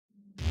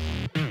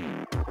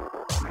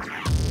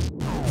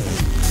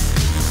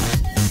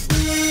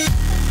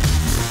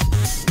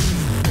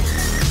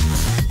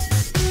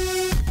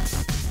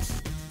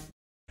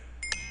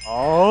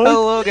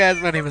guys,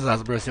 my name is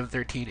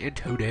AwesomeBro713, and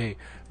today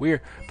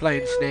we're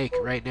playing Snake.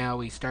 Right now,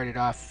 we started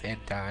off, and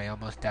I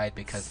almost died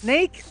because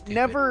Snake stupid.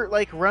 never,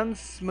 runs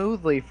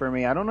smoothly for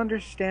me. I don't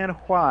understand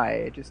why.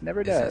 It just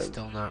never does. Is it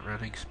still not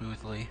running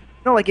smoothly?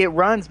 No, it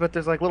runs, but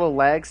there's, little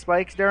lag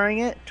spikes during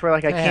it, to where, I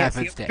That can't see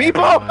happens to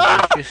people! everyone.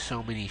 There's just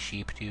so many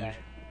sheep, dude.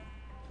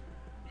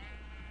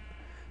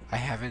 I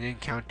haven't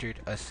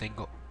encountered a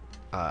single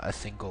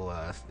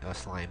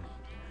slime.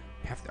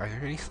 Are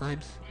there any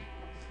slimes?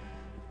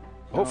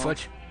 Oh,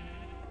 fudge.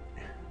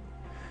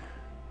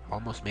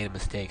 Almost made a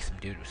mistake. Some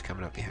dude was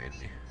coming up behind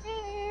me.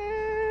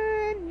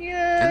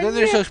 And then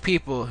there's those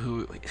people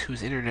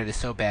whose internet is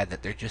so bad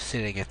that they're just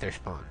sitting at their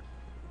spawn.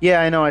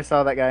 Yeah, I know. I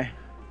saw that guy.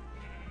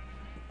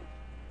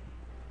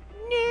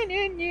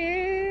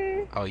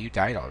 Oh, you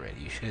died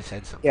already. You should have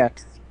said something. Yeah,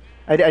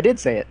 I did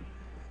say it.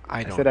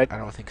 I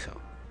don't think so.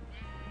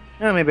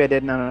 No, maybe I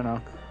did.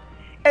 No.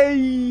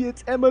 Hey,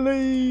 it's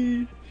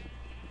Emily.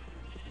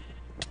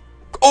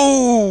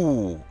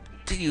 Oh!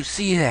 Did you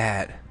see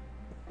that?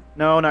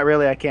 No, not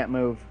really. I can't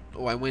move.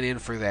 Oh, I went in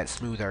for that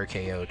smooth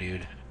RKO,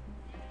 dude.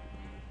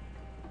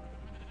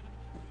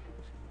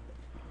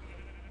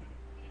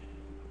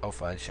 Oh,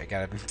 fudge. I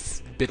got a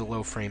bit of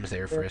low frames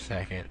there for a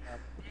second.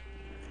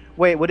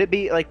 Wait, would it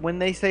be, when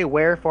they say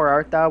wherefore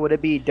art thou, would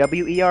it be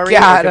W-E-R-E?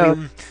 Got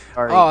him!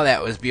 Oh,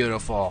 that was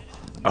beautiful.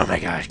 Oh my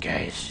gosh,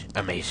 guys.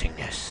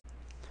 Amazingness.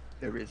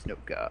 There is no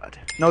God.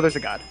 No, there's a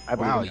God. I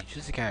believe Wow, in you him.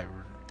 just got...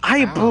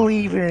 I Wow.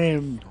 believe in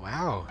him.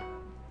 Wow.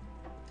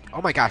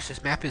 Oh my gosh,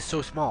 this map is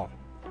so small.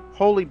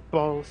 Holy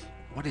balls.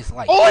 What is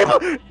light?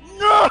 Holy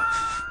no!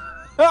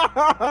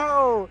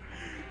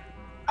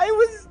 I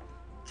was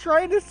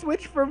trying to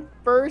switch from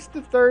first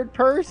to third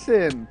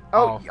person.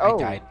 I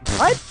died.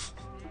 What?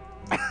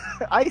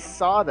 I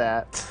saw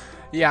that.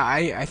 Yeah,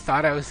 I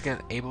thought I was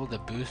able to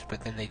boost,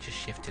 but then they just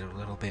shifted a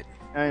little bit.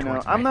 I know.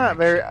 towards I'm my not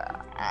direction.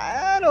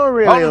 I don't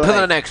really On to the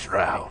like... next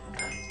round.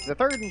 The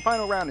third and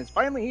final round is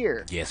finally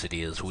here. Yes, it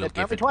is. We'll Except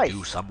give only it twice.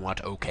 do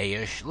somewhat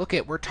okay-ish. Look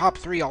it, we're top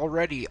 3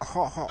 already.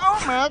 Oh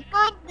my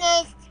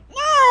goodness!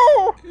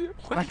 No!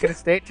 I'm not gonna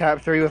stay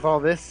top 3 with all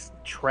this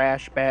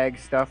trash bag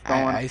stuff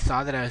going. I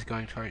saw that I was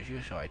going towards you,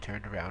 so I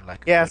turned around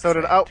like a Yeah, good so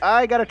did friend.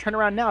 I gotta turn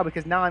around now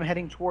because now I'm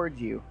heading towards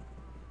you.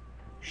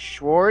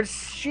 Schwartz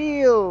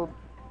shield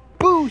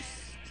boost.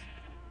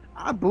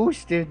 I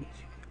boosted.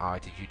 Oh,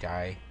 did you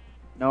die?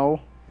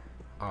 No,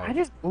 Oh, I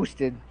just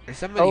boosted. there's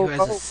somebody who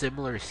has a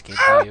similar skin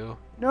to you.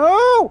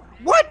 No,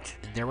 what?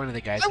 And they're one of the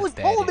guys I with was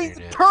bad holding the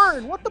internet.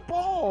 turn. What the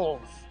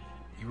balls?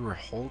 You were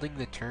holding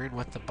the turn?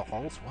 What the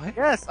balls? What?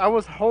 Yes, I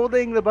was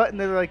holding the button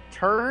to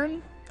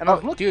turn, and I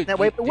was looking dude, that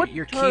way. But what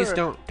your turn? keys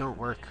don't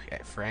work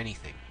for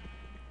anything.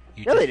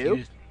 You Yeah, they just do.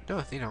 use...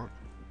 No, they don't.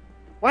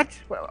 What?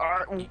 Well,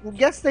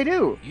 yes, they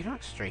do. You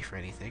don't stray for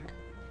anything.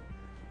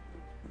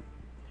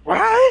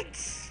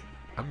 What?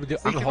 I'm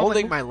can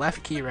holding only- my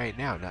left key right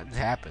now. Nothing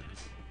happens.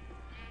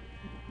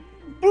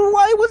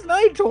 Why wasn't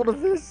I told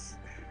of this?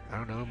 I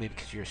don't know. Maybe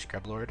because you're a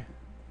scrub lord.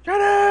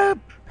 Shut up!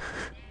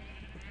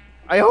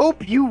 I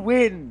hope you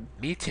win.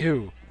 Me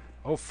too.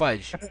 Oh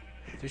fudge.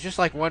 There's just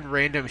one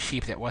random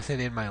sheep that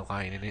wasn't in my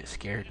line, and it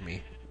scared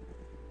me.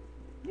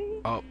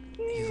 Oh,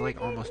 he's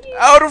almost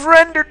out of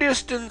render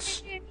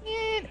distance.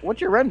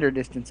 What's your render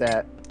distance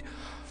at?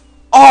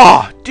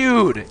 Oh,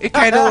 dude, it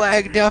kind of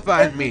lagged up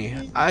on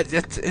me.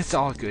 It's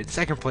all good.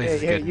 Second place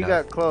is Yeah, good you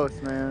enough. got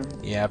close, man.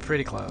 Yeah,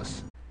 pretty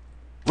close.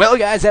 Well,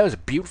 guys, that was a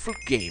beautiful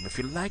game. If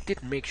you liked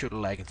it, make sure to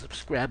like and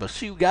subscribe. I'll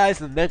see you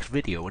guys in the next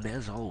video. And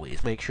as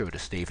always, make sure to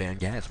stay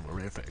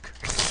fangasmorific.